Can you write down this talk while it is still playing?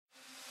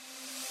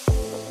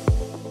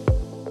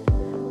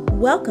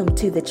Welcome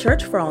to the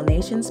Church for All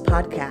Nations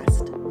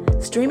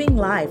podcast, streaming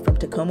live from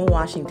Tacoma,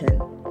 Washington.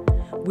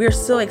 We're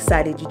so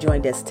excited you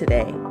joined us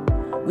today.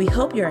 We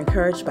hope you're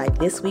encouraged by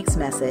this week's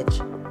message.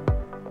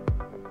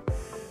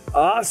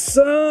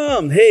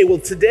 Awesome. Hey, well,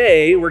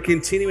 today we're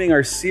continuing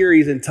our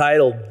series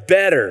entitled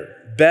Better.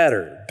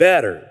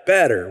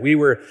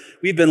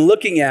 We've been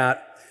looking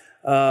at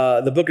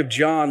the book of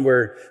John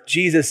where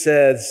Jesus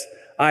says,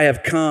 I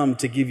have come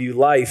to give you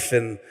life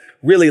and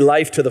really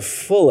life to the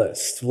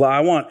fullest. Well, I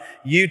want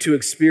you to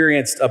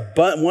experience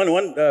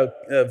one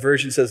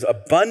version says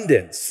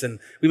abundance. And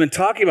we've been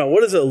talking about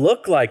what does it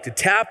look like to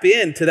tap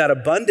into that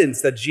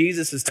abundance that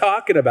Jesus is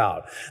talking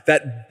about,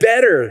 that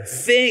better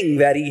thing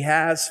that he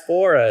has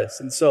for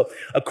us. And so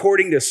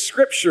according to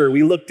scripture,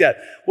 we looked at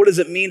what does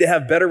it mean to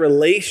have better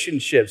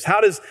relationships? How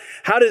does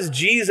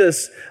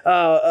Jesus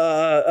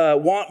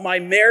want my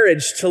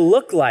marriage to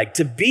look like,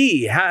 to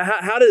be?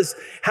 How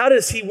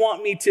does he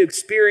want me to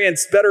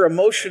experience better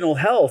emotional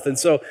health? And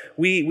so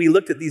we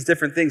looked at these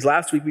different things.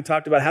 Last week we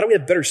talked about how do we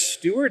have better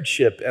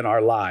stewardship in our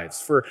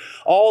lives for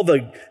all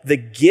the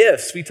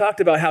gifts. We talked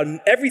about how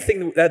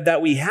everything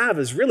that we have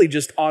is really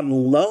just on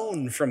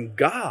loan from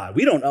God.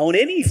 We don't own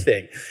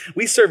anything.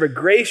 We serve a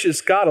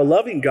gracious God, a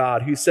loving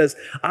God who says,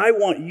 I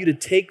want you to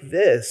take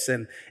this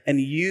and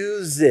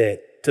use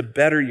it to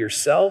better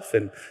yourself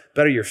and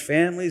better your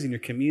families and your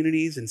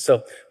communities. And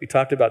so we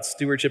talked about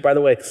stewardship. By the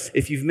way,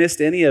 if you've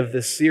missed any of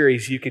this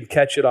series, you can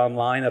catch it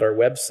online at our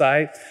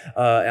website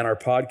and our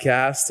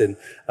podcast. And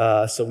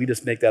so we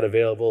just make that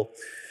available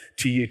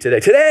to you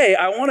today. Today,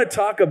 I want to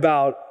talk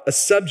about a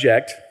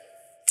subject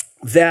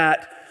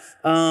that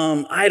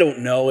I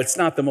don't know, it's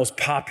not the most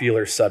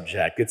popular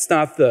subject. It's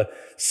not the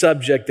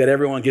subject that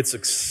everyone gets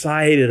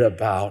excited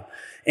about.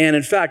 And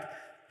in fact,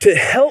 to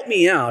help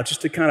me out,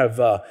 just to kind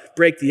of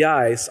break the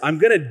ice, I'm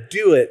going to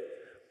do it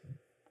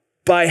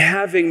by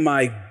having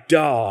my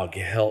dog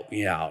help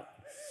me out.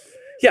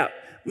 Yeah,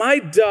 my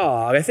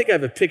dog, I think I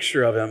have a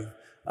picture of him.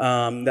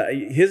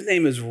 His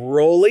name is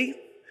Rolly.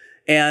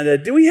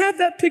 And do we have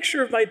that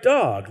picture of my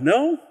dog?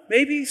 No?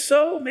 Maybe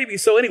so.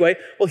 Anyway,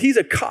 well, he's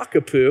a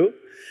cockapoo,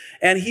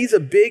 and he's a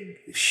big,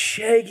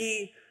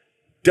 shaggy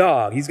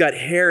dog. He's got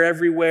hair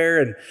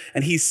everywhere,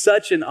 and he's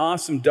such an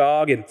awesome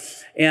dog. And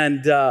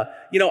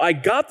I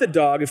got the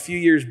dog a few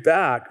years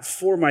back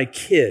for my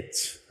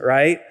kids,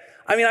 right?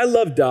 I mean, I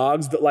love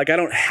dogs, but I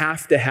don't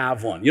have to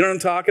have one. You know what I'm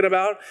talking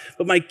about?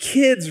 But my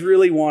kids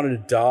really wanted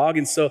a dog,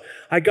 and so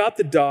I got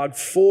the dog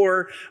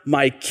for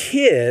my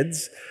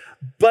kids.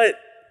 But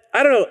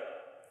I don't know,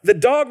 the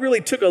dog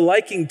really took a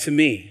liking to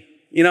me,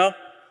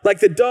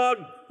 the dog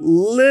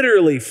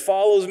literally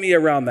follows me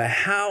around the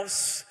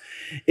house.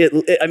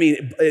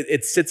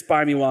 It sits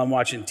by me while I'm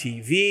watching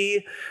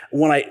TV.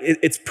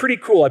 It's pretty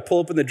cool. I pull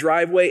up in the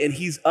driveway and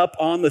he's up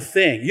on the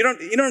thing.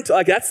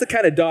 That's the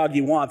kind of dog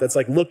you want. That's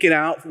looking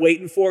out,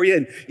 waiting for you,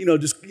 and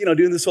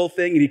doing this whole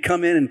thing. And you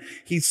come in and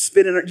he's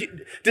spinning.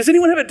 Does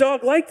anyone have a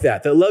dog like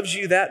that loves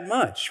you that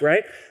much?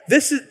 Right?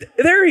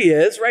 There he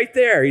is, right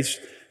there. He's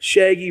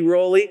shaggy,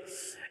 Rolly,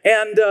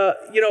 and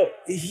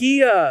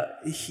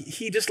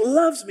he just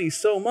loves me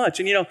so much.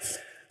 And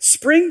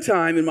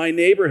springtime in my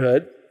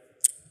neighborhood,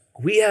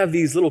 we have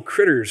these little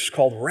critters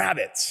called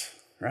rabbits,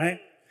 right?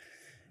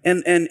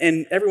 And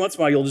every once in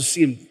a while, you'll just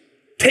see them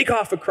take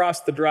off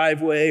across the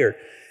driveway,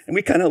 and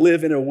we kind of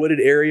live in a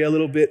wooded area a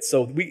little bit,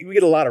 so we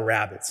get a lot of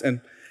rabbits.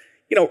 And,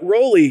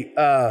 Rolly,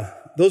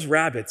 those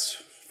rabbits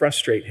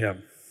frustrate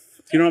him.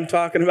 You know what I'm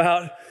talking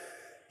about?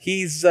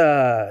 He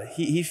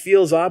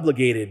feels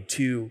obligated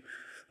to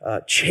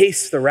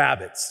chase the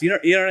rabbits. You know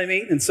what I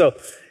mean? And so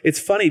it's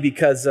funny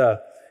because,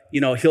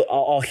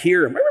 I'll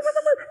hear him,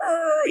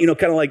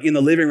 kind of in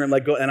the living room,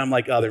 and I'm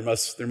like, oh, there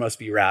must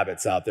be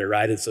rabbits out there,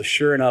 right? And so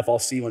sure enough, I'll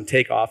see one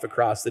take off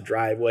across the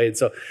driveway. And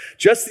so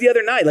just the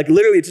other night,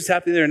 literally it just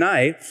happened the other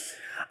night,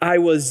 I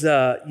was,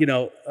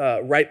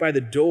 right by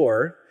the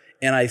door,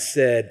 and I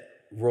said,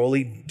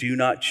 Rolly, do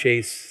not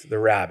chase the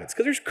rabbits.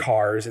 Because there's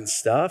cars and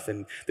stuff,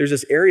 and there's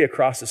this area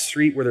across the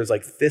street where there's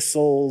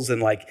thistles,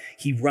 and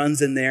he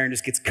runs in there and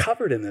just gets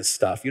covered in this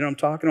stuff. You know what I'm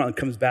talking about? And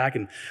comes back,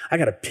 and I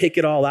got to pick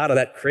it all out of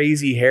that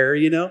crazy hair,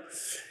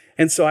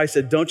 And so I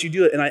said, don't you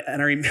do it. And I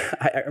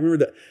remember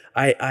that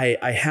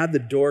I had the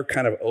door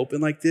kind of open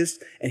like this,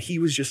 and he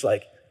was just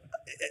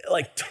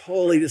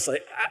totally just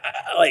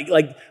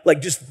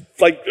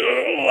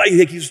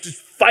he was just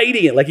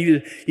fighting it.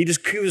 He was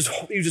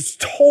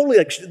just totally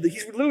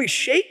he's literally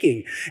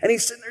shaking. And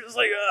he's sitting there just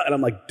and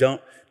I'm like,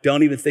 don't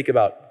even think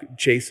about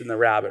chasing the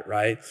rabbit,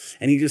 right?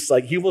 And he just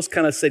he almost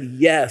kind of said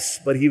yes,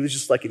 but he was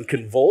just in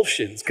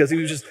convulsions because he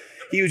was just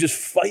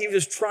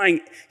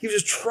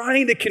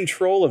trying to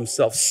control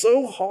himself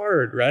so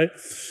hard, right?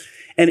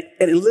 And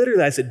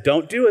literally I said,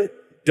 don't do it.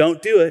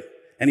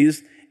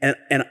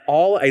 And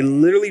I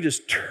literally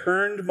just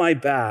turned my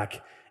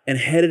back and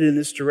headed in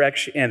this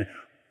direction, and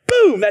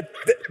boom,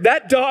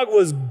 that dog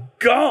was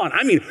gone.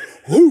 I mean,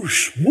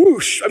 whoosh,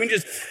 whoosh. I mean,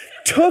 just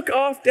took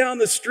off down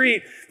the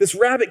street. This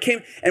rabbit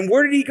came, and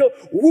where did he go?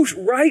 Whoosh,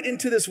 right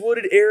into this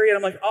wooded area. And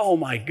I'm like, oh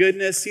my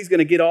goodness, he's going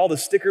to get all the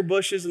sticker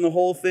bushes and the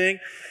whole thing.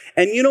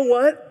 And you know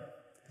what?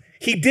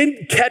 He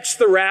didn't catch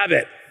the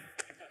rabbit.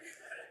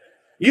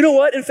 You know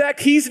what? In fact,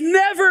 he's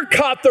never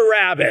caught the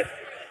rabbit.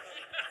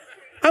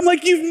 I'm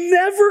like, you've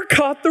never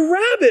caught the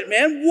rabbit,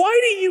 man.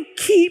 Why do you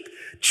keep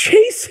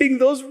chasing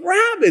those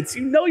rabbits?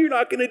 You know you're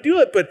not going to do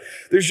it, but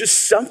there's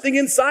just something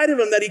inside of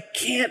him that he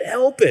can't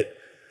help it.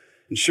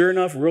 And sure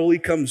enough, Rolly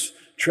comes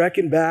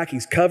trekking back.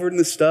 He's covered in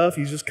the stuff.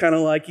 He's just kind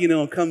of like,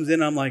 comes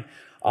in. I'm like,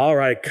 all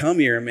right, come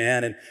here,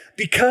 man. And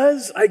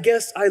because I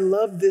guess I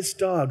love this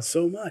dog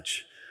so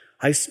much,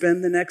 I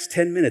spend the next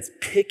 10 minutes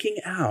picking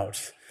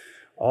out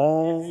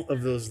all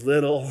of those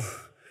little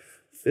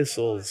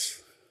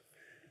thistles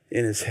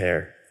in his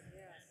hair.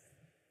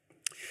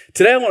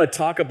 Today I want to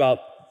talk about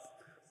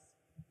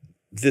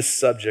this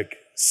subject,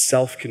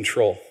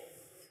 self-control.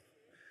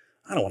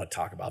 I don't want to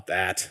talk about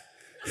that.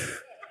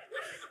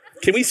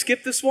 Can we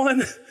skip this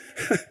one?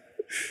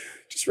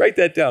 Just write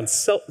that down,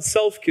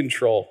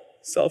 self-control,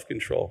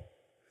 self-control.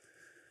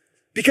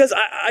 Because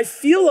I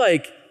feel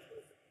like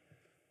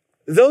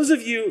those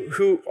of you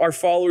who are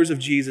followers of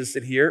Jesus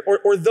in here,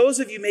 or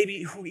those of you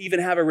maybe who even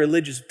have a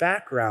religious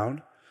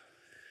background,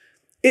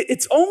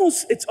 it's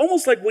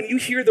almost like when you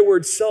hear the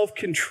word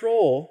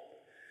self-control,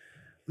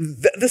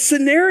 the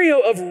scenario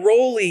of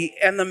Rolly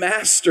and the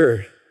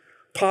master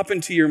pop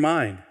into your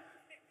mind,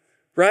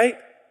 right?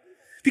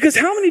 Because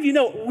how many of you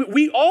know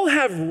we all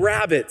have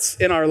rabbits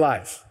in our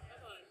life,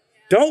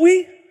 don't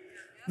we?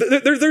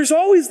 There's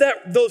always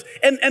those,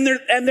 and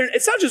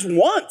it's not just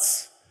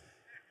once.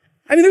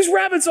 I mean, there's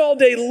rabbits all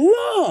day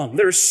long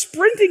that are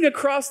sprinting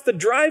across the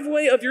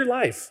driveway of your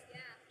life.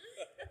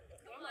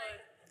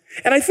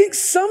 And I think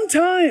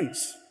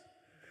sometimes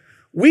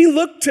we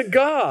look to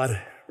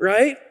God,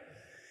 right?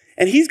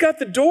 And he's got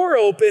the door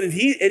open and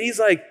he's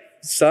like,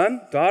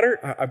 son,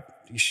 daughter,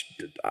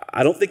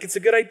 I don't think it's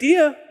a good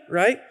idea,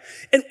 right?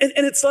 And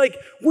it's like,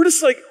 we're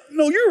just like,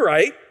 no, you're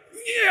right.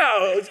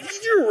 Yeah,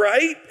 you're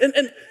right.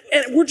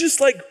 And we're just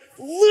like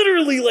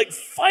literally like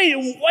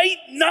fighting, white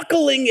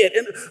knuckling it.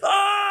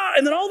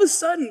 And then all of a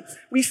sudden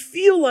we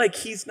feel like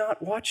he's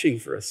not watching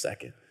for a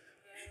second.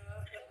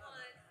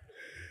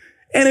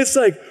 And it's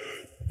like,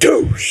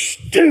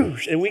 douche,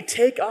 douche. And we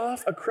take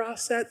off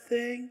across that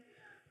thing.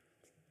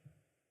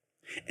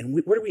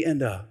 And where do we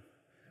end up?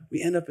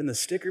 We end up in the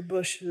sticker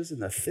bushes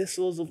and the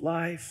thistles of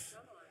life.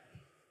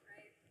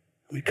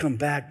 We come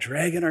back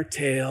dragging our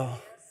tail.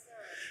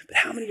 But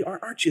how many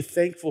aren't you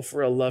thankful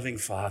for a loving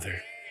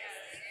Father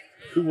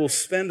who will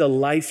spend a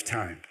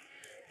lifetime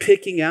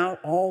picking out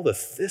all the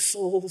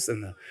thistles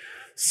and the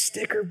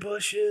sticker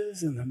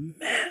bushes and the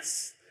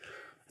mess?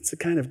 That's the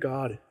kind of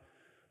God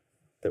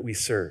that we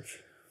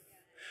serve.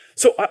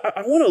 So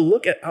I want to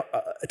look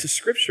to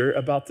Scripture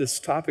about this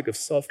topic of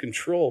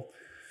self-control.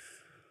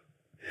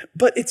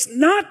 But it's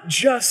not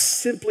just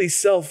simply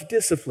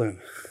self-discipline.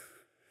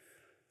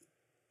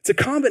 It's a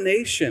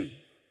combination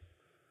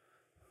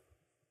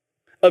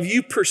of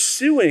you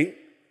pursuing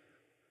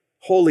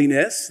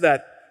holiness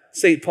that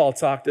St. Paul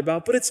talked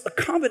about, but it's a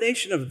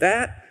combination of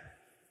that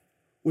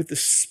with the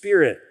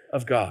Spirit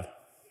of God.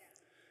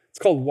 It's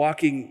called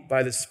walking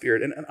by the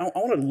Spirit. And I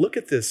want to look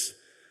at this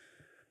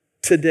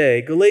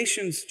today.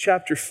 Galatians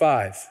chapter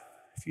 5.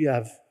 If you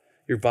have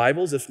your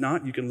Bibles, if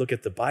not, you can look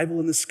at the Bible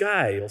in the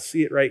sky. You'll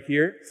see it right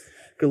here.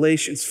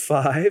 Galatians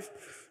 5,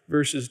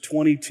 verses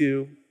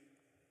 22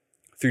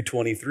 through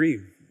 23.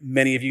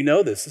 Many of you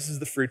know this. This is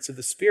the fruits of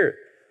the Spirit.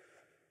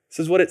 This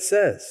is what it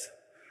says.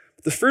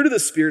 The fruit of the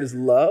Spirit is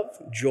love,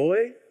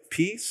 joy,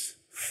 peace,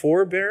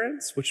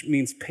 forbearance, which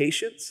means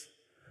patience,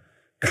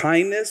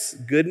 kindness,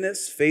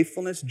 goodness,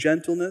 faithfulness,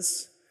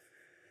 gentleness,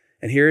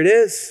 and here it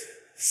is,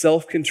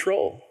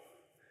 self-control.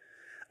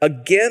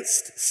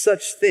 Against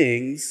such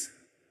things,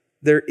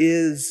 there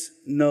is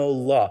no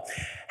law.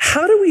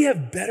 How do we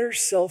have better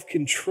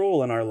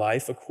self-control in our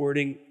life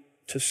according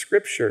to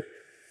Scripture?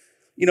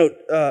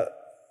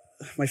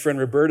 My friend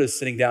Roberta is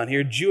sitting down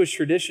here. Jewish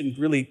tradition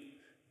really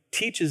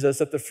teaches us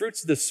that the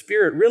fruits of the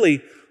Spirit,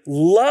 really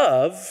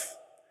love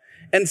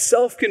and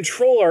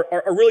self-control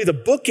are really the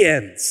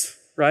bookends,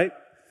 right?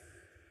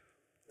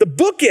 The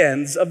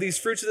bookends of these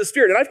fruits of the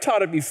Spirit. And I've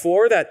taught it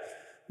before that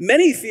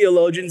many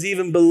theologians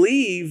even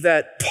believe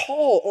that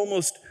Paul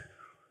almost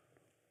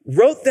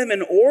wrote them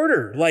in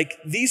order, like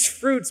these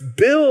fruits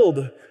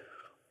build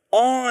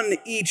on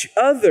each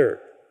other.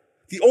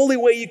 The only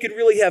way you can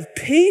really have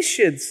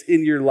patience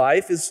in your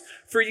life is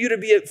for you to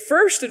be,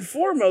 first and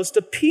foremost,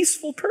 a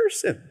peaceful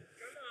person.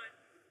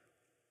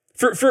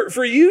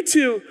 For you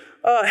to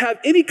have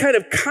any kind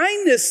of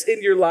kindness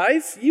in your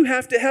life, you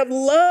have to have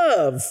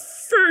love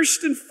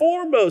first and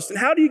foremost. And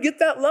how do you get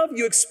that love?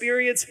 You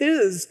experience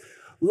His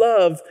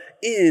love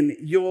in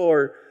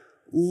your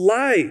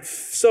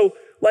life. So,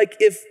 like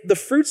if the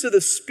fruits of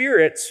the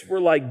Spirit were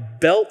like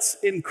belts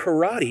in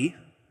karate,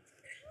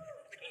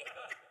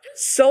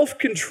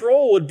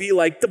 self-control would be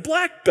like the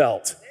black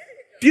belt.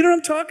 Do you know what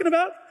I'm talking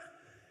about?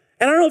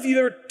 And I don't know if you've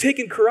ever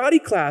taken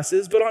karate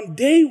classes, but on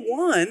day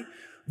one,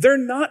 they're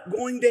not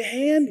going to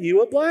hand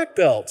you a black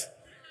belt.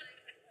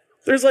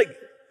 There's like,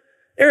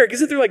 Eric,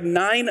 isn't there like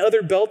 9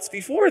 other belts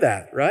before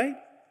that, right?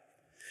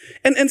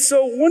 And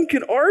so one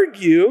can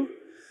argue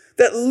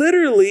that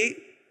literally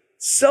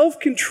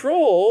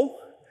self-control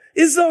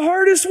is the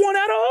hardest one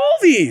out of all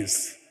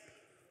these.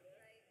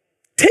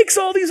 Takes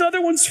all these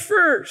other ones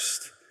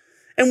first.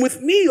 And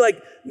with me,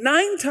 like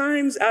 9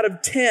 times out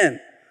of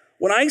 10,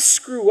 when I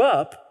screw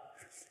up,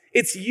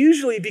 it's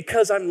usually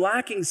because I'm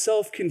lacking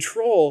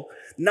self-control,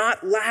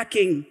 not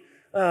lacking,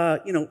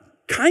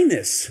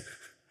 kindness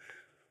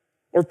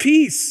or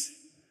peace.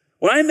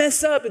 When I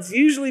mess up, it's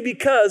usually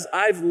because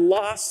I've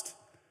lost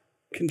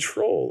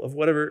control of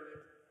whatever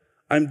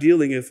I'm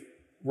dealing with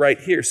right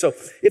here. So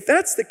if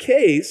that's the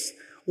case,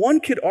 one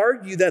could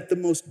argue that the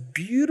most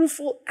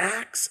beautiful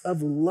acts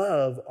of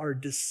love are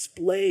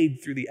displayed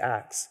through the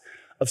acts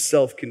of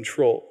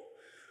self-control.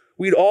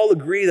 We'd all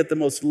agree that the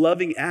most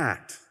loving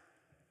act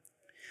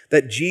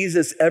that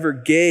Jesus ever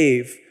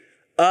gave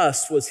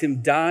us was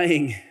him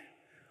dying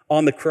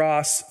on the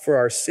cross for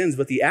our sins.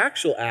 But the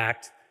actual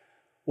act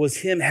was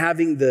him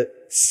having the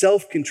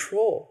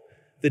self-control,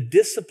 the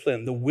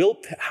discipline, the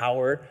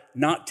willpower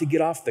not to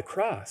get off the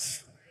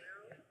cross.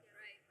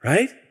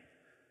 Right?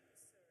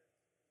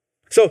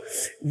 So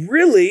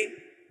really,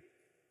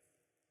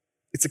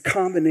 it's a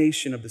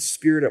combination of the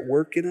Spirit at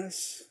work in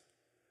us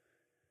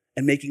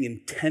and making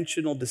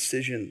intentional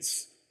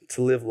decisions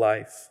to live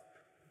life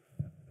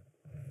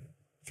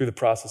through the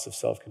process of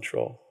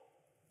self-control.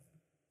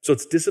 So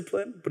it's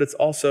discipline, but it's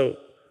also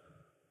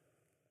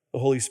the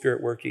Holy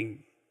Spirit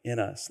working in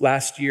us.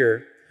 Last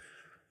year,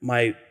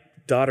 my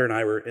daughter and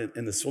I were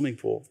in the swimming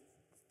pool,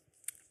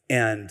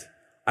 and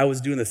I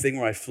was doing the thing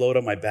where I float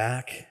on my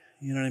back.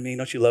 You know what I mean?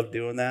 Don't you love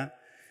doing that?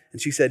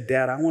 And she said,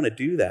 Dad, I want to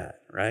do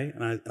that, right?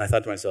 And I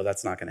thought to myself,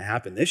 that's not going to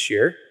happen this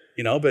year,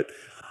 but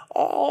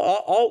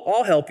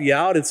I'll help you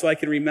out. And so I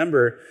can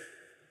remember,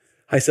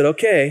 I said,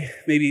 okay,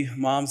 maybe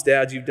moms,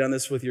 dads, you've done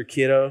this with your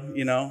kiddo,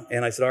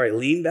 And I said, all right,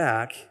 lean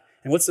back.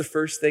 And what's the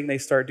first thing they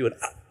start doing?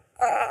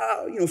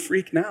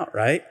 Freaking out,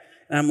 right?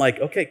 And I'm like,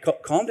 okay,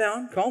 calm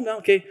down.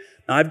 Okay,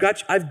 now I've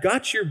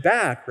got your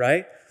back,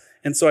 right?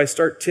 And so I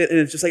start and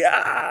it's just like,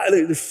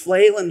 they're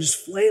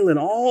flailing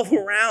all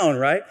around,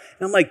 right?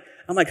 And I'm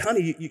like,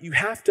 honey, you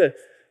have to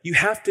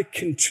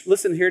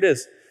listen, here it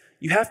is.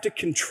 You have to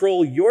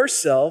control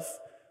yourself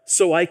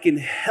so I can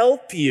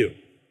help you.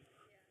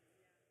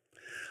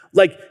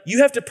 Like,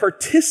 you have to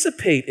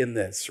participate in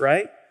this,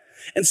 right?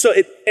 And so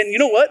and you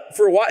know what?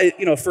 For a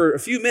while, for a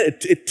few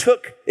minutes, it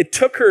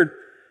took her,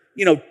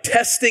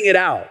 testing it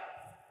out,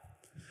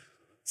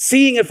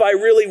 seeing if I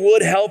really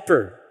would help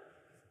her,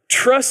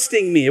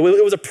 trusting me. It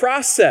was a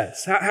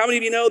process. How many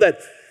of you know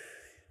that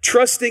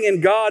trusting in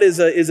God is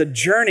a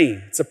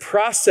journey? It's a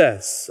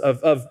process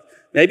of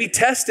maybe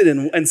tested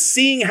and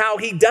seeing how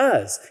he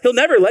does. He'll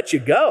never let you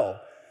go.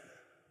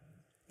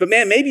 But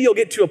man, maybe you'll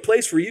get to a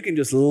place where you can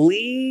just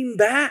lean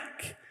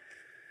back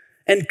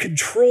and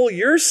control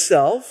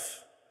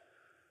yourself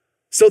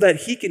so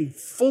that he can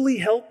fully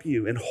help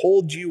you and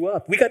hold you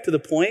up. We got to the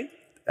point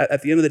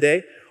at the end of the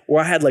day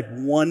where I had like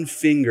one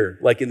finger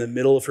like in the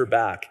middle of her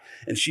back,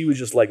 and she was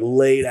just like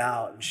laid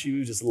out, and she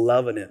was just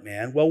loving it,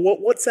 man. Well,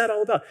 what's that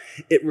all about?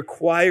 It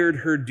required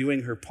her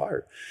doing her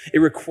part. It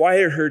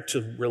required her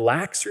to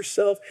relax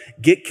herself,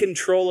 get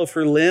control of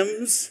her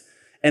limbs,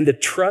 and to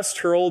trust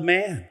her old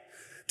man,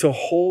 to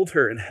hold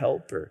her and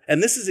help her.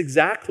 And this is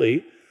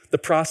exactly the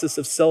process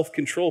of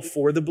self-control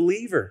for the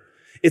believer.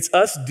 It's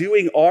us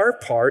doing our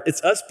part.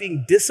 It's us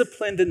being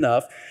disciplined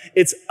enough.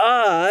 It's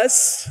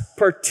us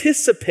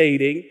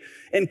participating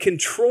and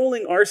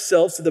controlling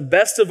ourselves to the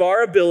best of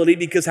our ability,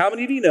 because how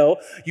many of you know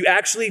you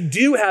actually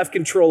do have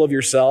control of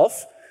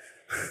yourself,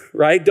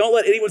 right? Don't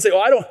let anyone say,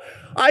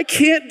 I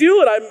can't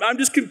do it. I'm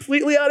just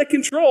completely out of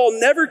control. I'll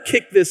never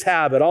kick this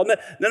habit.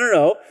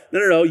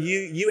 No.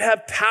 You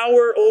have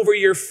power over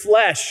your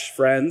flesh,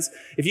 friends.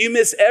 If you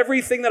miss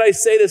everything that I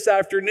say this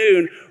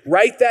afternoon,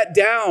 write that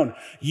down.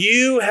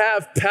 You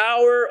have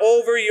power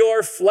over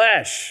your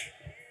flesh.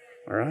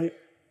 All right?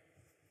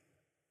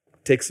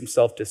 Take some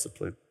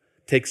self-discipline.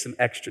 Take some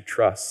extra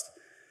trust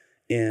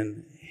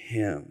in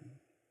him.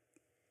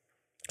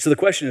 So the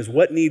question is,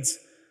 what needs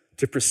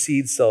to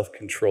precede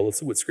self-control?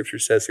 Let's see what Scripture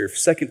says here.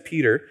 2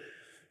 Peter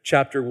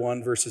chapter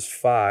 1, verses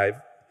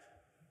 5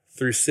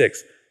 through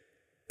 6.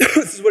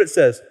 This is what it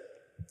says.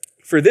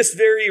 For this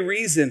very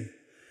reason,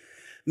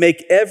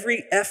 make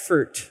every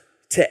effort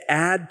to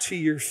add to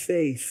your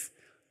faith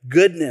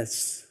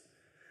goodness,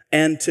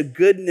 and to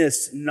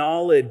goodness,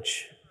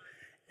 knowledge,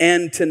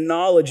 and to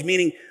knowledge,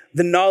 meaning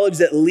the knowledge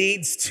that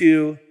leads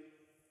to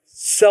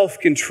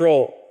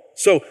self-control.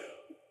 So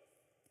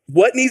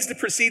what needs to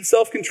precede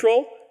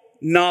self-control?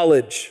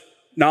 Knowledge.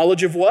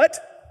 Knowledge of what?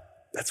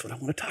 That's what I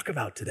want to talk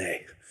about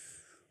today.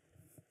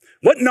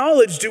 What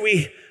knowledge do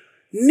we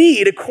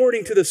need,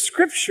 according to the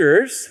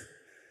Scriptures,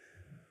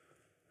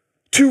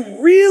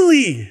 to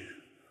really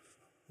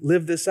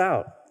live this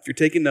out? If you're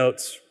taking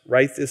notes,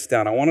 Write this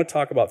down. I want to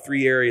talk about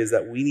 3 areas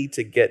that we need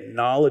to get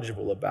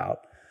knowledgeable about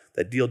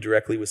that deal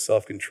directly with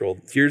self-control.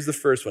 Here's the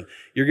first one.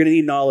 You're going to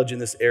need knowledge in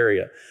this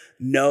area.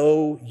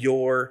 Know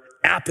your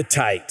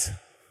appetite.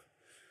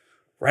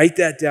 Write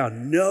that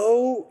down.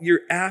 Know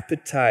your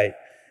appetite.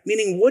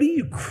 Meaning, what do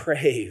you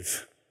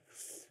crave?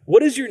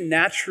 What does your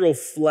natural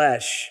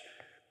flesh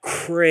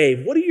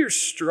crave? What are your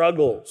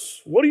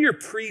struggles? What are your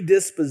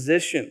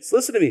predispositions?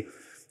 Listen to me.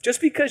 Just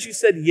because you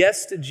said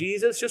yes to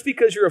Jesus, just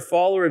because you're a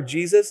follower of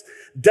Jesus,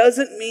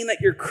 doesn't mean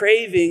that your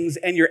cravings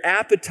and your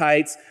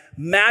appetites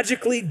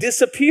magically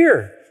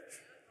disappear.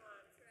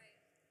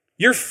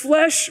 Your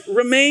flesh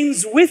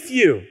remains with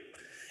you.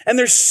 And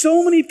there's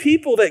so many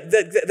people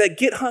that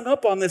get hung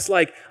up on this,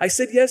 like, I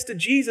said yes to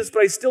Jesus,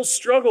 but I still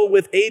struggle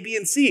with A, B,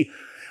 and C.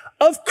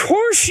 Of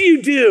course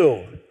you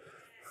do.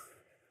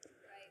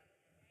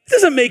 It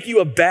doesn't make you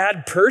a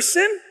bad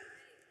person.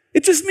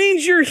 It just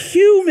means you're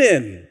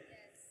human.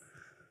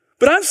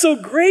 But I'm so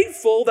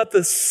grateful that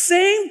the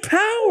same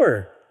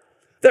power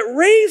that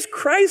raised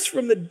Christ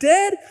from the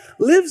dead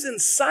lives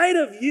inside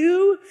of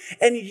you,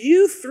 and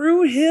you,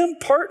 through him,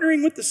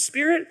 partnering with the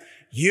Spirit,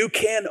 you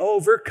can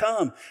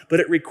overcome. But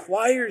it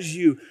requires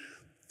you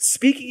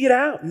speaking it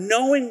out,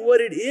 knowing what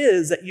it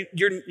is that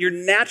your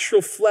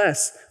natural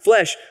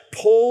flesh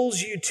pulls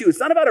you to. It's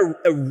not about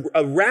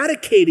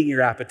eradicating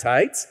your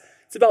appetites.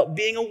 It's about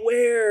being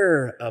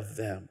aware of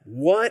them.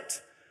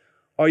 What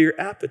are your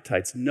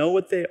appetites? Know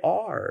what they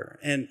are.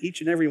 And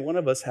each and every one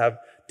of us have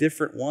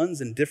different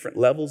ones and different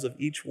levels of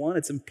each one.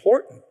 It's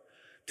important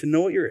to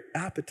know what your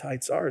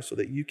appetites are so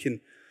that you can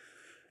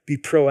be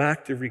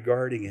proactive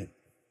regarding it.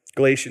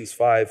 Galatians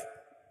 5,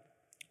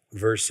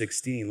 verse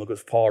 16. Look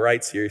what Paul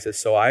writes here. He says,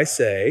 so I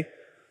say,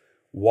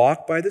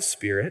 walk by the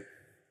Spirit,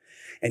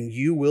 and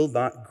you will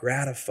not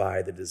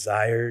gratify the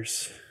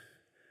desires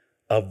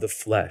of the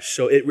flesh.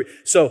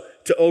 So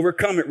to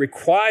overcome it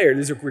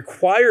there's a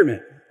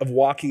requirement of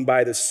walking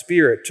by the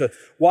Spirit. To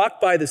walk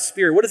by the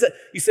Spirit, what does that,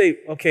 you say,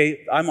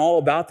 okay, I'm all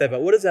about that,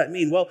 but what does that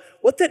mean? Well,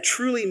 what that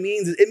truly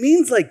means is, it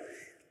means like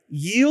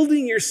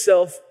yielding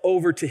yourself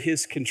over to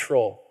his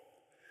control.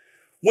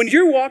 When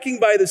you're walking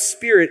by the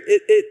Spirit,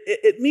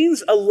 it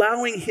means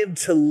allowing him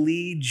to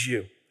lead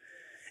you.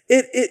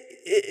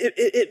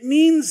 It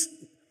means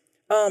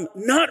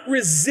not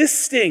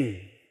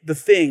resisting the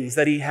things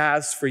that he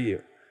has for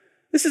you.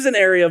 This is an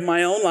area of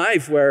my own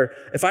life where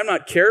if I'm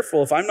not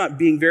careful, if I'm not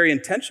being very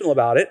intentional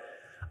about it,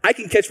 I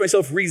can catch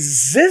myself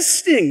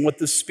resisting what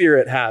the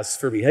Spirit has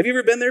for me. Have you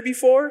ever been there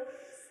before?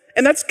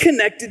 And that's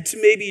connected to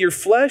maybe your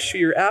flesh or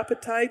your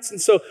appetites. And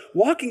so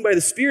walking by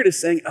the Spirit is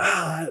saying,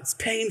 it's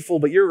painful,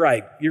 but you're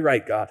right. You're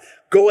right, God.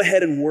 Go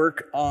ahead and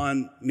work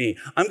on me.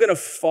 I'm going to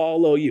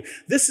follow you.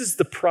 This is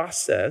the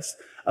process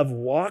of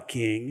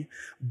walking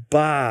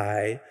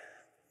by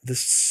the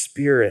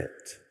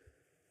Spirit.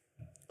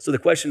 So the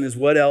question is,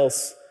 what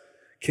else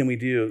can we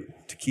do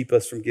to keep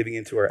us from giving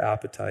into our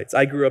appetites?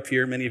 I grew up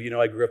here. Many of you know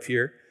I grew up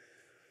here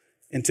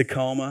in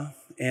Tacoma,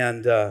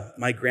 and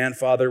my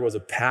grandfather was a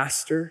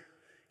pastor.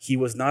 He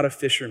was not a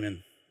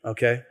fisherman,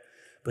 okay?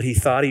 But he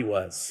thought he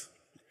was.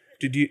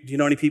 Do you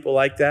know any people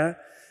like that?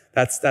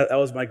 That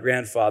was my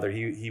grandfather.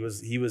 He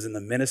was in the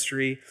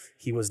ministry.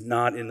 He was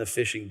not in the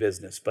fishing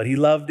business, but he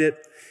loved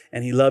it,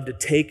 and he loved to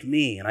take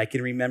me. And I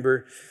can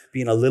remember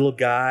being a little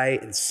guy,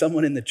 and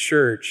someone in the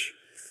church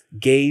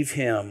gave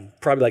him,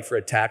 probably like for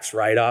a tax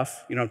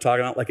write-off, you know what I'm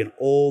talking about? Like an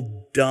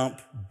old dump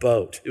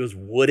boat. It was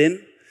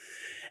wooden.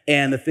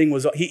 And the thing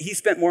was, he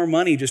spent more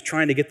money just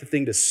trying to get the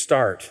thing to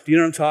start. Do you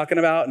know what I'm talking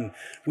about? And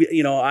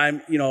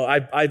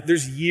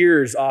there's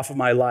years off of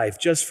my life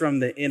just from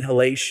the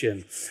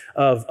inhalation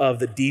of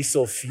the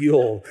diesel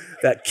fuel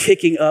that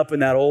kicking up in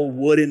that old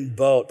wooden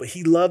boat. But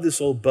he loved this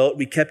old boat.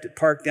 We kept it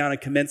parked down in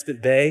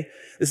Commencement Bay.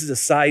 This is a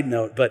side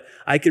note, but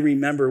I can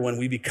remember when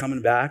we'd be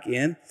coming back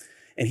in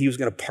and he was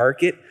going to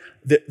park it.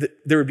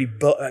 There would be,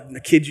 I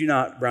kid you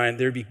not, Brian,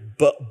 there would be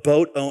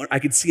boat owner. I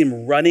could see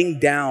him running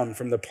down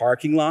from the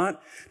parking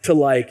lot to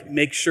like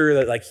make sure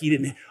that like he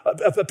didn't,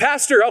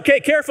 pastor, okay,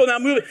 careful now,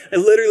 move it.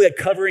 And literally like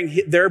covering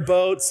their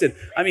boats. And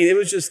I mean, it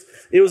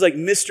was like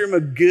Mr.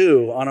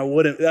 Magoo on a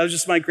wooden, that was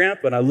just my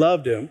grandpa and I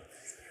loved him.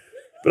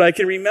 But I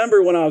can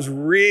remember when I was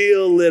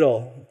real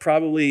little,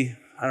 probably,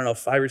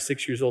 5 or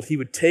 6 years old, he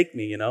would take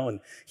me,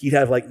 and he'd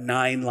have like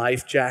 9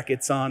 life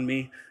jackets on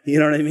me. You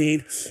know what I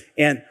mean?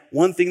 And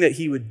one thing that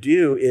he would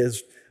do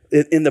is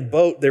in the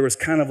boat, there was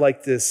kind of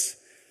like this,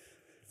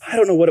 I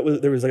don't know what it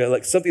was. There was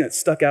like something that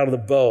stuck out of the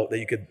boat that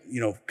you could,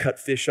 cut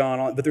fish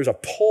on, but there's a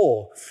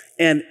pole.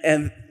 And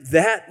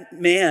that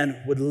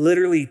man would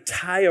literally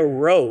tie a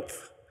rope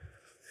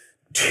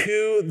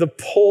to the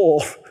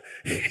pole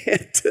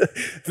into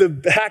the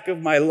back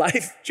of my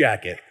life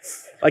jacket.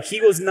 Like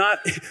he was not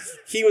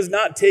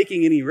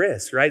taking any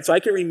risks, right? So I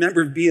can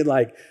remember being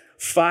like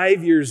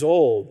 5 years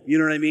old, you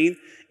know what I mean?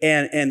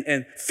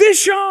 And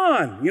fish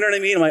on, you know what I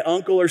mean? And my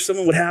uncle or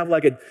someone would have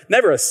like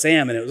never a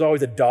salmon, it was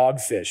always a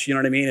dogfish, you know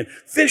what I mean? And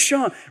fish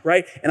on,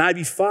 right? And I'd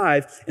be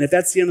 5, and if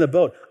that's the end of the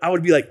boat, I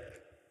would be like,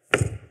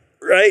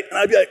 right? And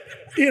I'd be like,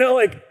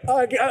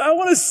 I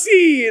want to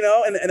see,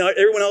 and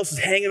everyone else is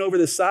hanging over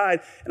the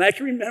side. And I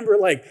can remember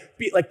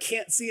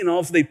can't see, and all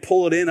of a sudden they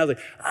pull it in. I was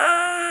like,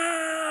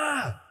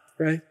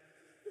 right?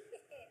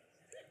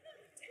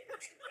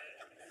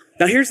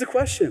 Now here's the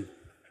question.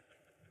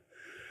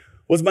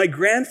 Was my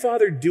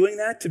grandfather doing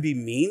that to be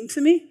mean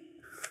to me?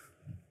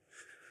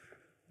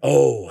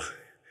 Oh,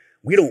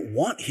 we don't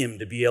want him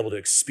to be able to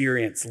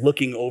experience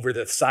looking over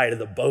the side of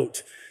the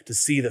boat to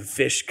see the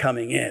fish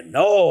coming in.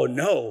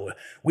 No,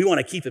 we want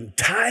to keep him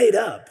tied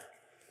up.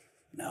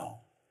 No.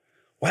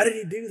 Why did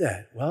he do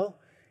that? Well,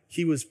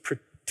 he was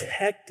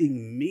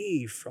protecting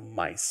me from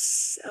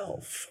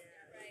myself.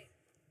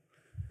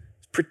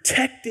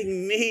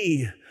 Protecting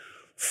me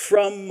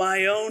from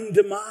my own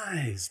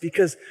demise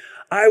because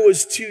I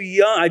was too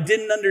young. I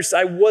didn't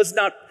understand.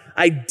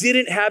 I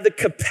didn't have the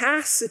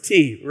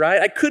capacity,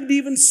 right? I couldn't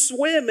even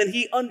swim, and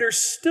he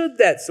understood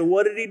that. So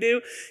what did he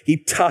do? He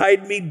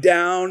tied me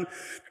down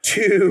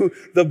to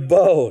the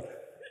boat.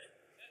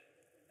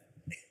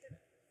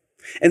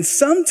 And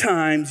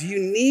sometimes you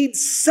need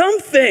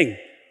something.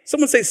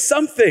 Someone say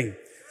something.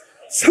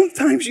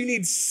 Sometimes you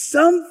need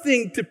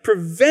something to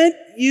prevent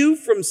you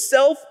from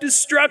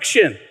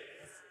self-destruction.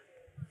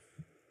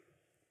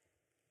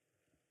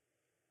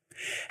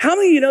 How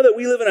many of you know that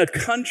we live in a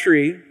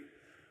country,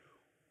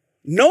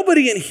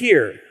 nobody in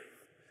here,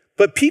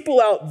 but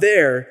people out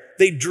there,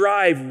 they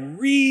drive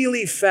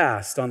really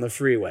fast on the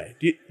freeway.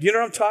 Do you know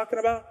what I'm talking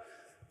about?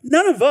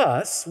 None of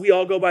us, we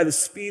all go by the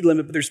speed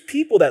limit, but there's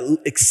people that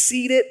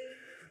exceed it,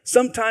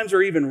 sometimes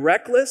are even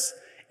reckless.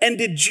 And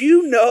did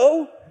you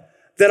know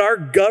that our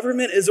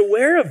government is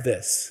aware of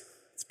this?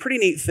 It's a pretty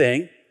neat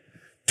thing.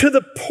 To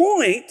the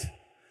point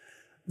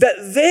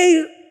that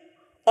they,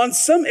 on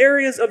some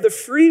areas of the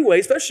freeway,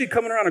 especially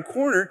coming around a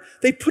corner,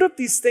 they put up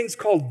these things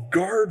called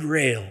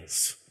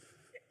guardrails.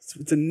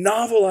 It's a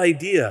novel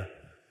idea.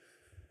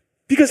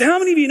 Because how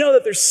many of you know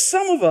that there's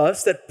some of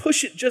us that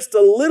push it just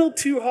a little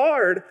too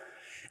hard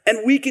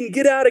and we can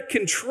get out of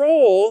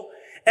control?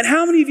 And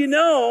how many of you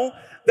know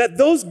that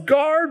those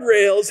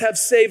guardrails have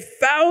saved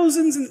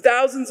thousands and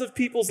thousands of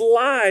people's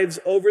lives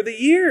over the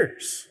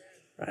years,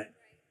 right?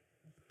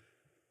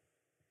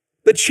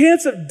 The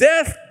chance of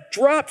death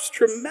drops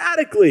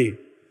dramatically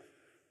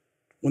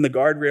when the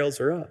guardrails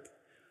are up.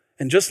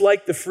 And just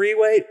like the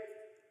freeway,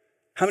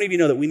 how many of you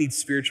know that we need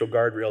spiritual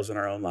guardrails in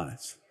our own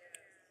lives?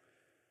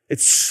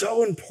 It's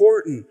so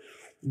important.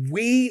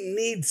 We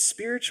need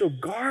spiritual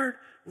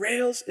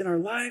guardrails in our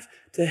life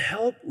to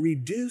help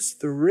reduce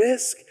the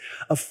risk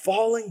of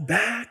falling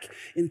back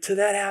into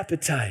that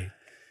appetite.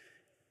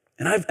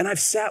 And I've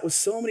sat with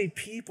so many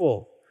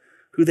people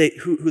who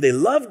they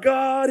love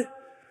God,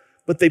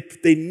 but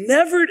they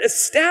never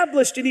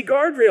established any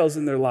guardrails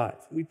in their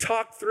life. We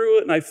talked through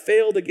it, and I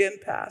failed again,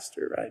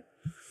 Pastor, right?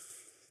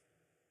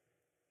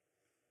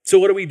 So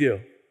what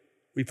do?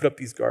 We put up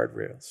these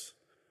guardrails.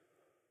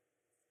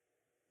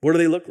 What do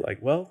they look like?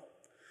 Well,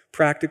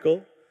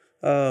 practical.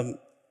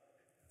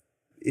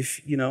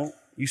 If,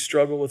 you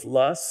struggle with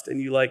lust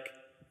and you like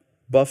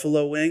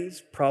buffalo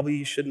wings, probably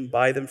you shouldn't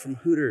buy them from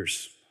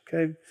Hooters,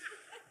 okay?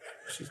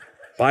 Just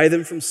buy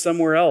them from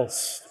somewhere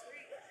else.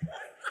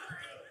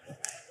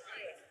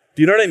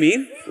 Do you know what I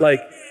mean?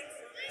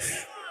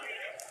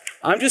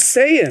 I'm just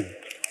saying.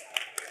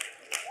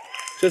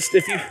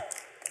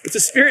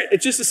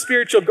 It's just a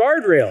spiritual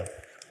guardrail,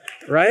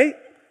 right?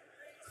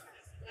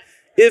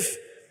 If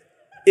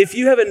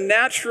you have a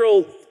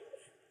natural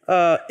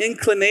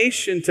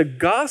inclination to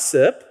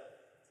gossip,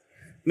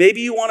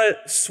 maybe you want to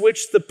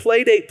switch the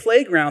Playdate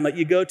playground that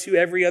you go to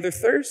every other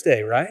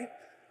Thursday, right?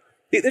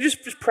 They're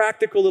just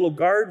practical little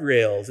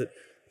guardrails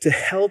to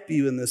help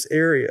you in this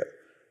area.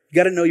 You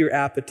got to know your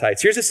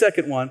appetites. Here's a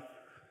second one.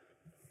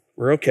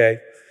 We're okay.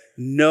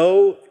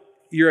 Know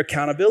your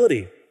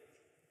accountability.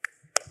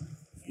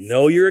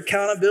 Know your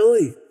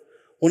accountability.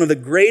 One of the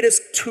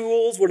greatest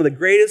tools, one of the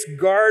greatest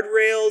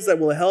guardrails that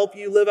will help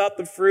you live out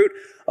the fruit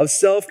of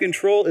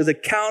self-control is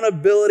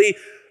accountability,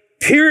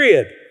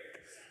 period.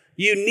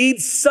 You need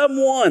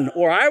someone,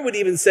 or I would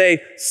even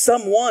say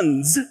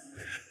someones,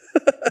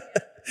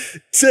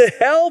 to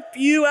help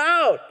you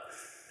out,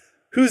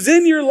 who's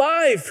in your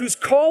life, who's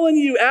calling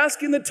you,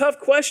 asking the tough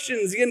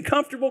questions, the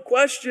uncomfortable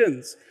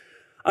questions.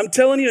 I'm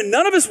telling you,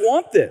 none of us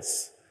want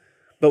this,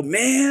 but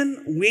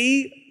man,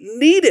 we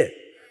need it.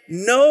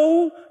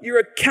 Know your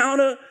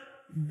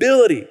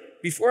accountability.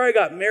 Before I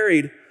got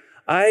married,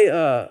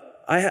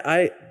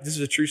 this is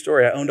a true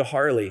story. I owned a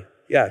Harley.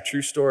 Yeah,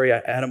 true story.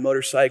 I had a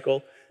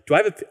motorcycle.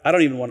 I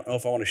don't even know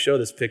if I want to show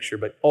this picture,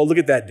 but look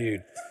at that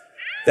dude.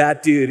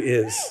 That dude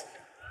is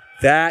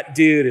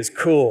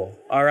cool.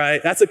 All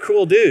right, that's a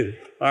cool dude.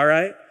 All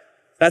right,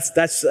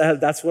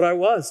 that's what I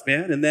was,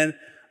 man. And then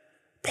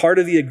part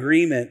of the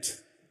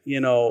agreement,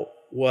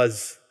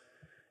 was,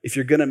 if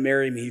you're going to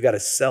marry me, you got to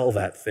sell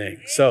that thing.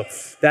 So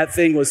that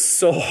thing was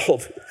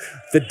sold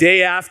the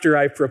day after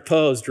I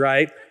proposed,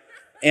 right?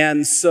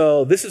 And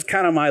so this is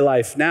kind of my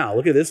life now.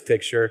 Look at this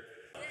picture.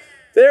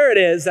 There it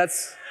is.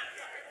 That's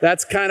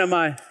kind of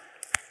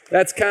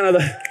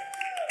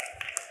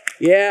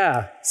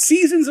Yeah,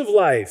 seasons of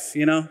life,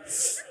 you know.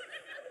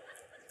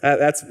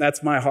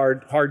 That's my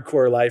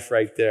hardcore life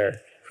right there.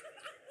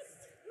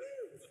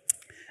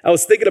 I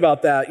was thinking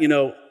about that, you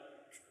know.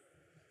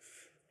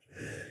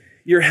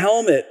 Your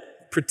helmet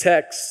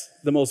protects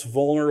the most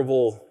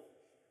vulnerable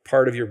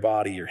part of your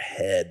body, your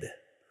head.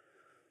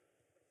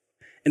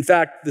 In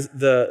fact,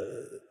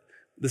 the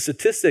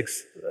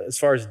statistics as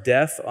far as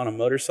death on a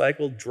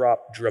motorcycle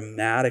drop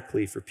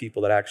dramatically for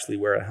people that actually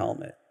wear a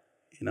helmet,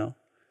 you know?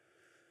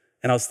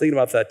 And I was thinking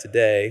about that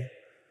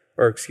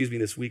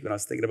this week when I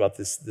was thinking about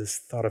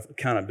this thought of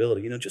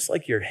accountability. You know, just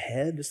like your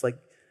head, just like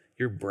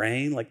your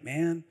brain, like,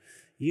 man,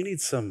 you need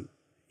some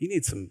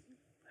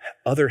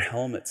other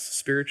helmets,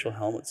 spiritual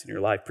helmets in your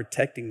life,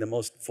 protecting the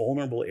most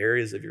vulnerable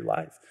areas of your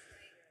life.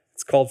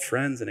 It's called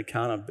friends and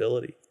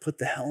accountability. Put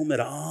the helmet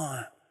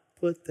on.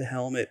 Put the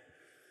helmet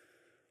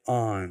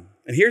on.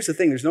 And here's the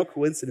thing, there's no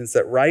coincidence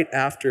that right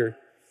after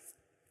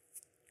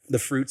the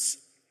fruits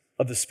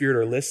of the Spirit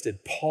are listed,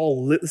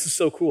 this is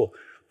so cool,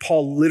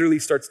 Paul literally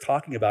starts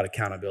talking about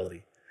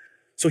accountability.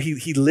 So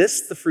he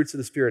lists the fruits of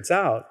the Spirits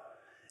out,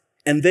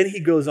 and then he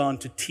goes on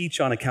to teach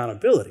on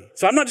accountability.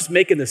 So I'm not just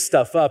making this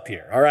stuff up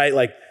here, all right?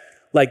 Like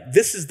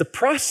this is the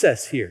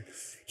process here.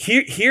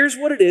 Here's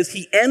what it is.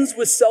 He ends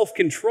with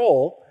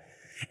self-control.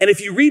 And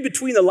if you read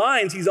between the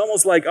lines, he's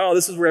almost like, oh,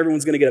 this is where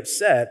everyone's going to get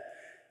upset.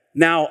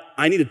 Now,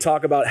 I need to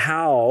talk about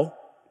how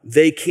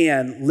they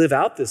can live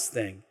out this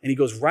thing. And he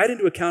goes right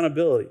into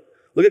accountability.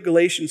 Look at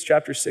Galatians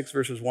chapter 6,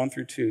 verses 1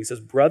 through 2. He says,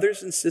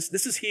 brothers and sisters,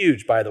 this is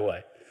huge, by the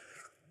way.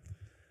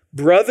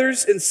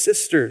 Brothers and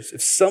sisters,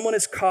 if someone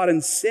is caught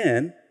in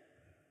sin,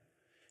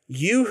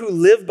 you who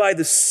live by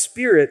the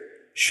Spirit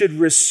should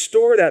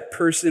restore that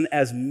person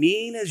as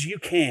mean as you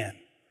can.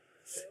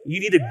 You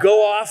need to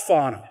go off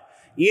on them.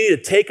 You need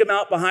to take them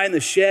out behind the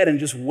shed and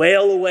just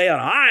wail away on,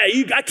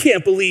 I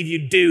can't believe you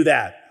do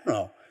that.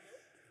 No.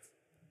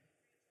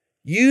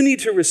 You need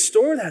to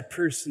restore that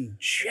person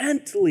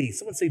gently.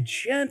 Someone say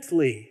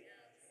gently.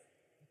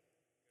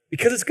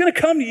 Because it's going to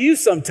come to you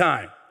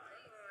sometime.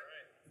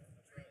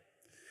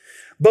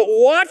 But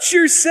watch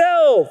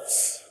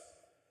yourselves,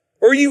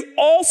 or you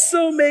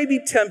also may be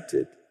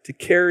tempted to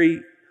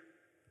carry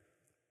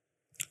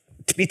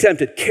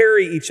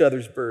each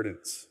other's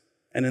burdens.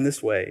 And in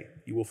this way,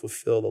 you will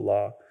fulfill the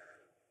law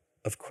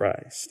of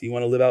Christ. Do you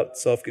want to live out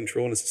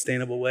self-control in a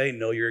sustainable way?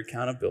 Know your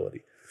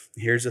accountability.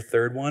 Here's the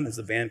third one as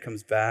the band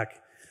comes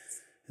back,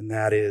 and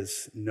that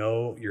is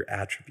know your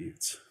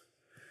attributes.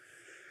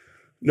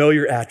 Know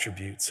your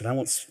attributes. And I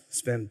won't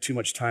spend too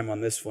much time on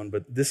this one,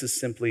 but this is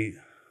simply,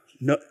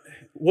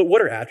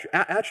 what are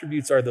attributes?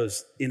 Attributes are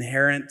those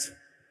inherent,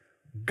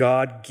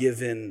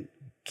 God-given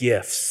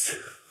gifts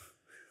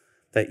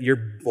that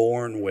you're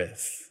born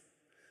with,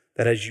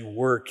 that as you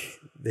work,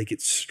 they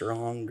get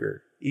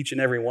stronger. Each and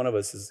every one of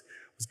us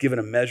was given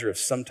a measure of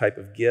some type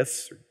of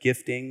gifts or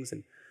giftings,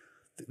 and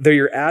they're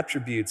your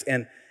attributes.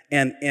 And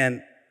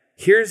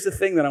here's the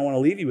thing that I want to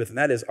leave you with, and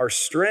that is our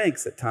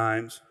strengths at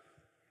times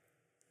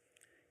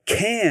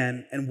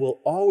can and will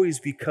always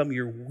become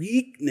your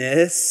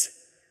weakness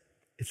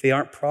if they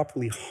aren't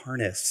properly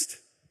harnessed.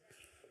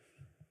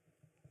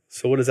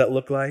 So what does that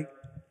look like?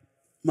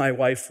 My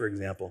wife, for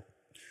example,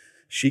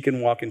 she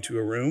can walk into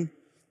a room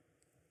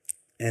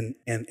and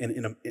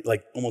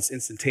like almost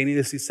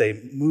instantaneously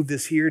say, move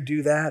this here,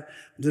 do that,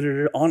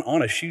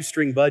 on a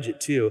shoestring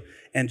budget too,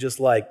 and just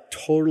like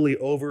totally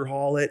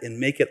overhaul it and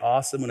make it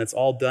awesome when it's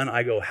all done.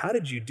 I go, how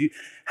did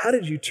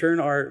you turn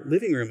our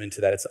living room into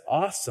that? It's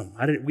awesome.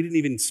 We didn't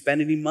even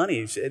spend any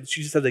money. She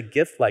just has a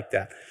gift like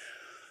that.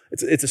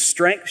 It's a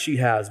strength she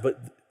has,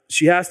 but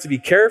she has to be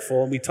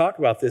careful, and we talk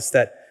about this,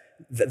 that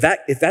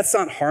if that's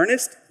not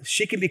harnessed,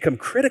 she can become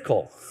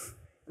critical,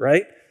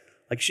 right?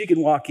 Like she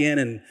can walk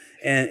in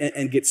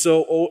and get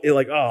so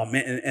like, oh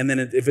man, and then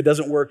if it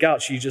doesn't work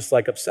out, she's just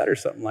like upset or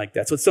something like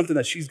that. So it's something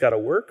that she's got to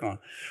work on.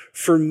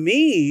 For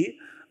me,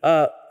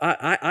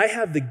 I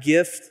have the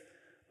gift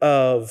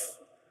of,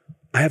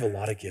 I have a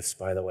lot of gifts,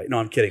 by the way. No,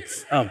 I'm kidding.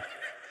 One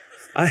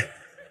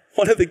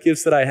of the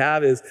gifts that I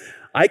have is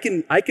I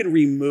can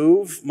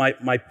remove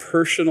my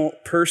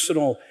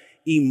personal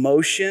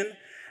emotion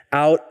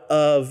out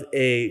of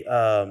a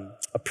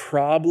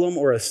problem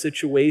or a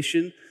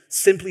situation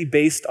simply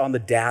based on the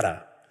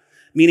data.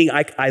 Meaning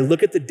I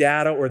look at the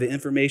data or the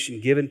information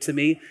given to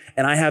me,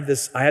 and I have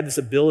this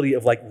ability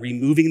of like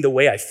removing the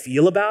way I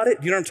feel about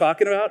it. Do you know what I'm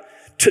talking about?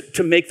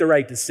 To make the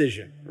right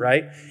decision,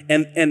 right?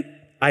 And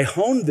I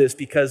honed this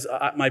because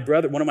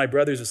one of my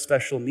brothers has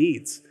special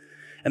needs.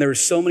 And there were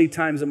so many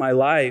times in my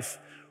life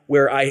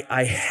where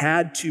I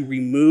had to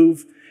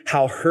remove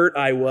how hurt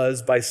I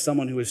was by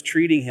someone who was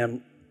treating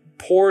him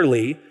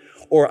poorly,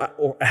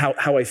 or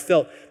how I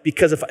felt.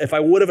 Because if I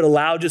would have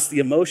allowed just the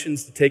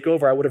emotions to take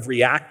over, I would have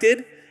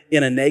reacted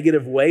in a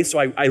negative way. So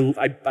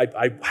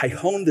I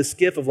honed this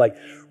gift of like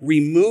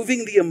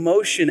removing the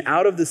emotion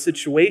out of the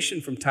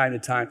situation from time to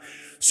time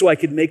so I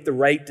could make the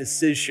right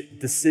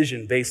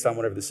decision based on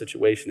whatever the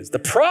situation is. The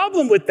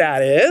problem with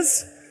that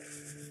is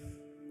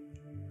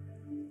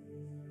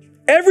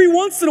Every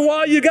once in a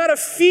while, you got to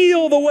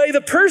feel the way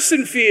the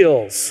person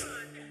feels,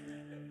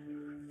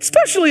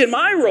 especially in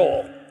my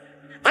role.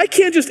 I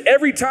can't just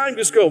every time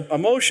just go,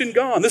 emotion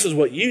gone. This is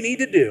what you need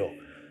to do.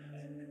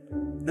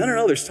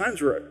 No. There's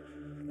times where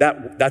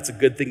that's a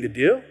good thing to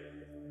do.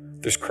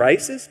 There's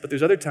crisis, but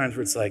there's other times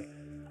where it's like,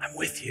 I'm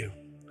with you.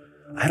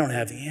 I don't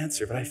have the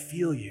answer, but I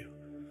feel you,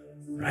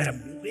 right?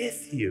 I'm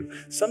with you.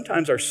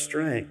 Sometimes our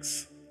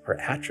strengths, our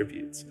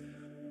attributes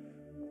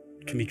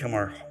can become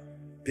our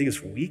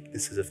biggest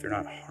weaknesses if they're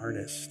not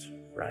harnessed,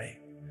 right?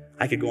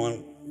 I could go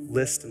on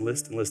list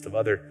of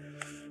other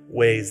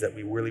ways that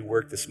we really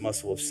work this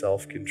muscle of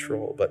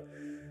self-control. But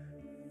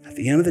at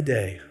the end of the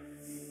day,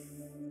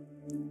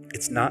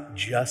 it's not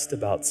just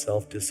about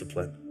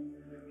self-discipline.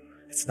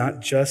 It's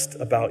not just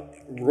about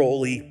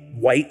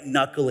white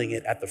knuckling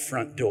it at the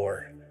front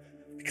door.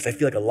 Because I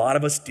feel like a lot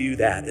of us do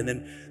that. And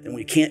then when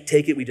we can't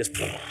take it, we just,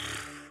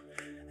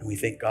 and we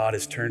think God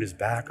has turned his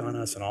back on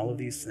us and all of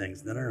these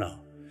things. No.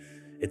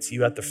 It's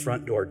you at the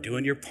front door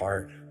doing your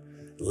part,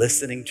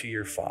 listening to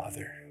your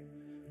Father.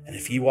 And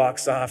if he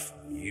walks off,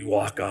 you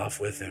walk off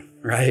with him,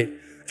 right?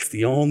 It's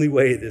the only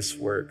way this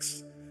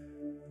works.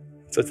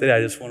 So today I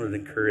just wanted to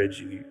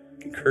encourage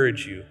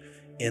you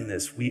in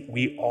this.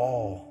 We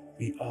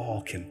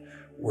all can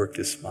work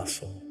this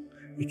muscle.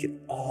 We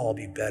can all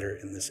be better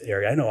in this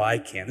area. I know I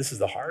can. This is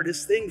the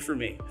hardest thing for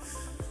me.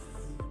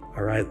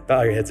 All right,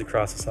 bow your heads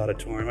across this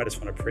auditorium. I just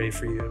want to pray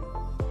for you.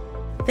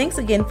 Thanks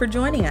again for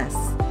joining us.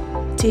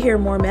 To hear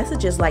more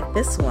messages like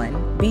this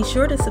one, be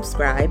sure to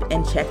subscribe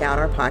and check out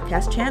our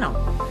podcast channel.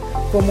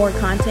 For more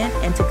content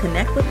and to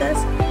connect with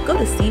us, go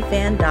to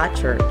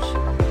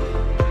cfan.church.